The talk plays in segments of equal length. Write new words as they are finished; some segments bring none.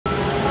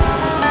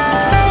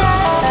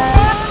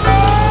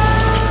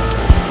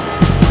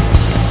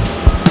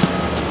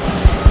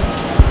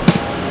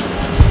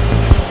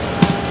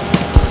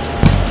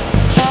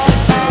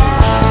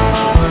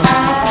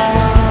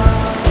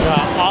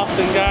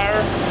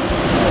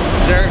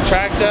Derek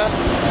Tracta,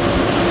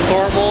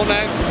 Thor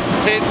Molnex,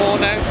 Tate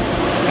Molnex,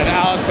 and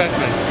Alex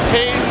Benjamin.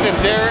 Tate and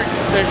Derek,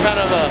 they're kind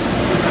of a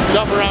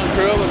jump around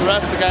crew, but the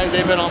rest of the guys,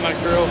 they've been on my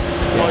crew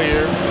all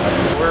year.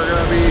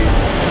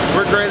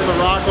 We're grading the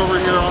rock over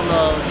here on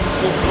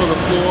for the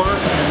floor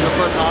to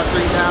put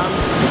concrete down,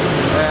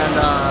 and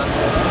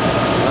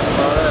that's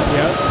about it.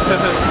 Yep.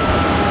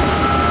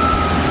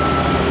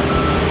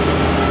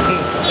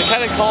 They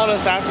kind of called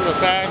us after the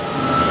fact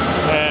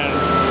and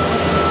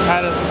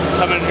had us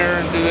come in here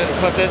and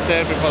put this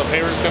in before the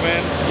pavers come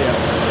in. Yeah.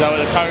 So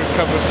when the concrete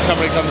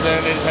company comes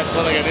in, they just have to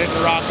put like an inch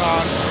of rock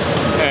on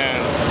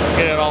and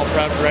get it all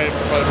prepped ready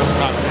before they put the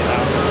concrete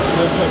down.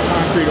 They'll put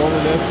concrete over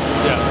this?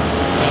 Yes.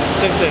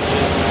 6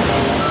 inches.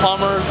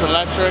 Plumbers,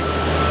 electric,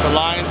 the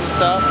lines and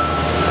stuff,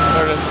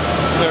 they're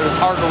just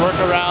hard to work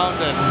around,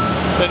 and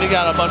then you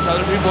got a bunch of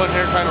other people in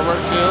here trying to work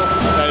too.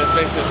 That just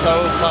makes it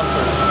so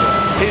clustered.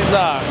 He's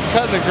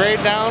cutting the grade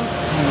down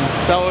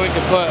so we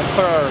can put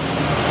our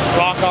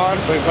rock on.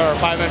 We put our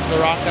 5 inches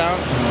of rock down.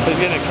 So he's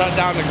getting it cut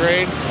down to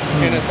grade,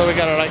 and so we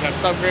got like a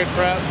subgrade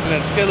prep, and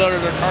then skid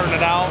loaders are carting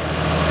it out.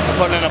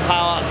 Putting in a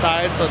pile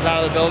outside so it's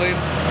out of the building.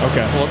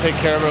 Okay. We'll take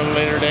care of it at a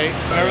later date.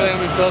 Everything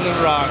will be filled in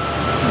rock.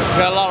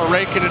 We got a lot of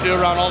raking to do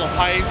around all the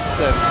pipes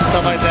and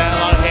stuff like that. A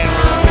lot of hand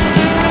work.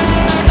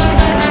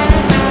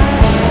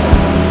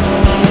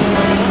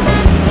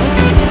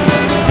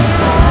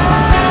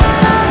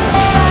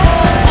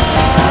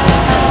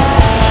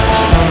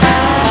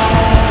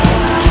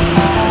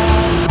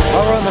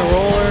 I'll run the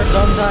roller.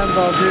 Sometimes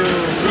I'll do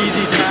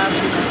easy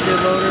tasks with the skid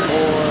loader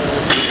or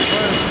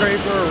run a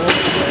scraper or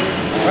roller blade.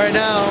 Right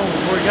now,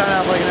 we kind of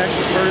have like an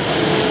extra person.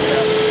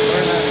 We're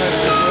in that type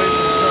of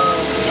situation,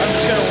 so I'm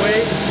just gonna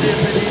wait and see if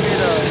they need me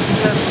to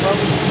test the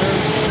level.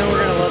 Then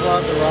we're gonna level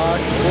out the rock,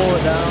 roll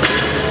it down,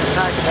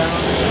 pack it down.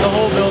 The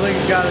whole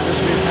building's gotta just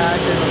be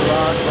packed in with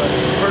rock, but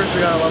first we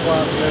gotta level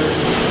out the dirt.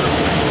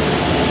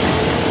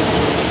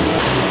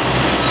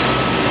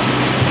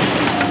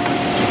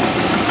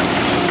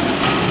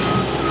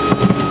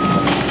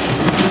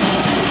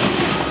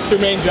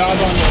 Your main job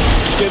on the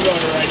skid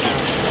loader right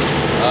now?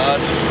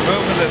 Just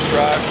removing this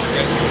rock, we're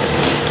getting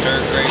the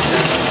dirt grade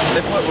down.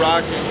 They put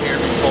rock in here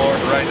before,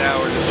 but right now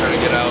we're just trying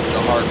to get out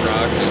the hard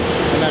rock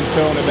And then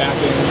filling it back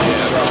in.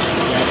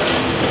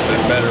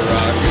 and better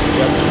rock.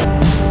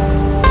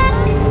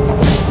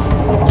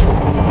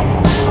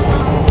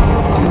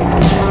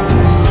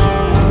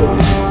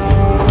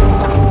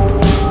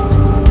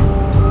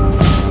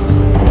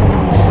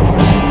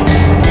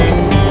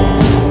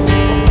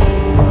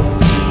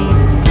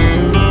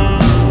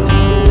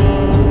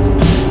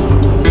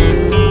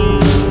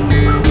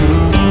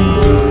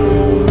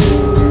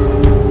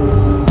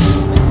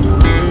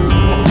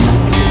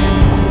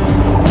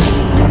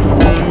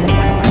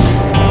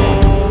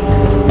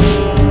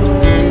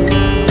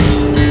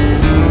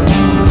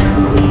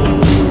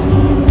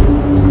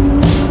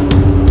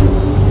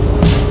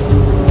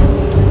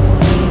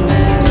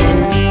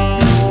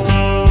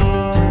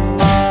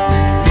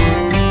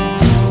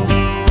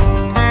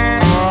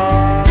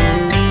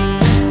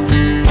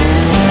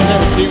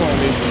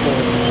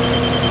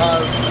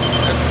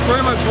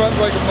 Runs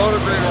like a motor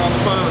grader on the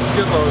front of a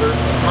skid loader,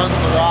 runs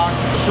the rock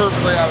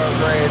perfectly out of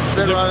grade.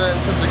 Been running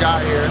it since I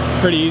got here.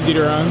 Pretty easy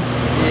to run?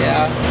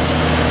 Yeah.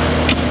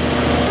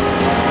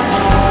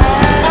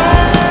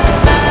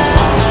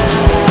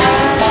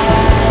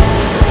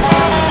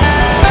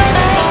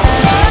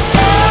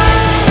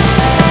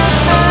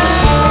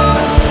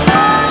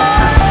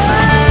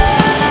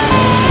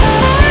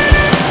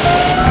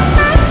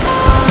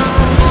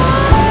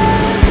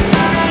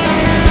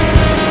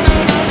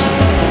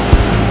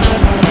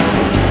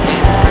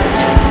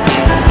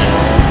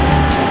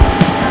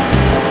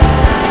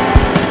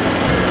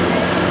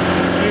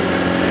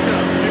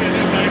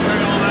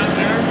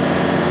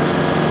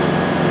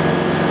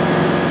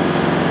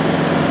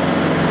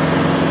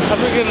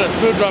 Get a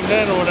screw drummed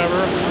in or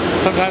whatever,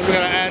 sometimes we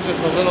gotta add just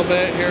a little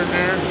bit here and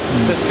there,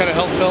 just kind of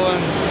help fill in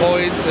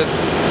voids and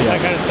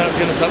that kind of stuff,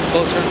 get us up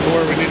closer to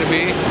where we need to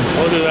be.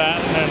 We'll do that,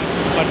 and then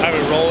by the time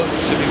we roll it, we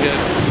should be good.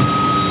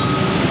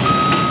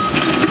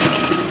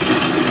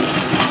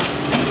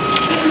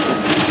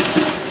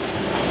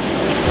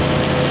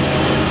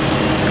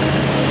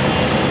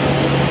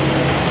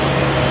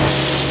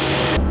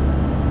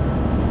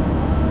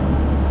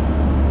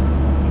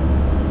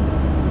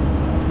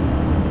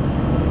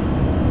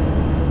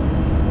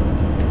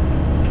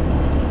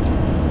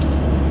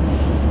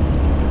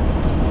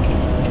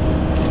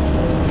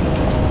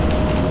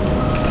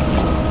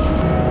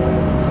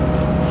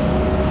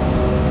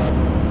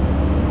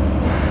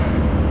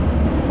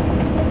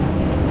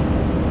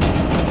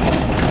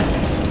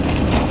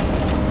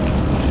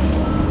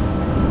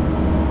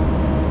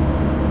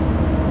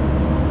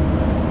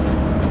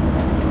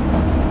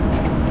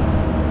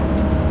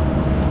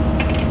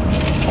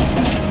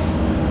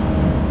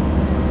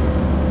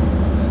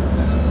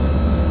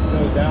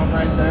 Down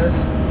right there.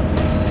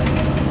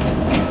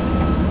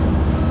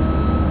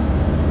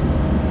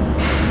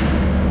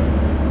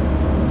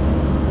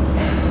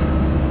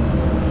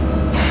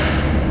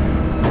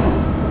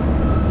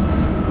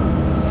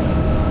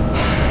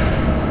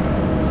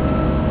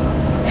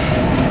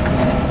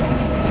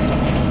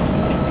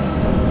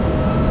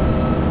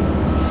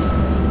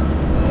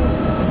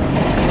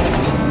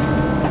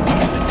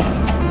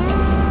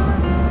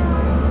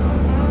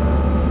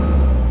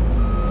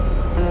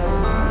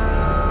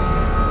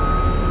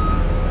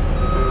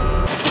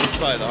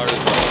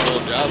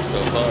 job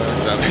so far.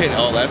 I mean,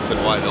 all that's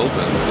been wide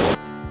open. So.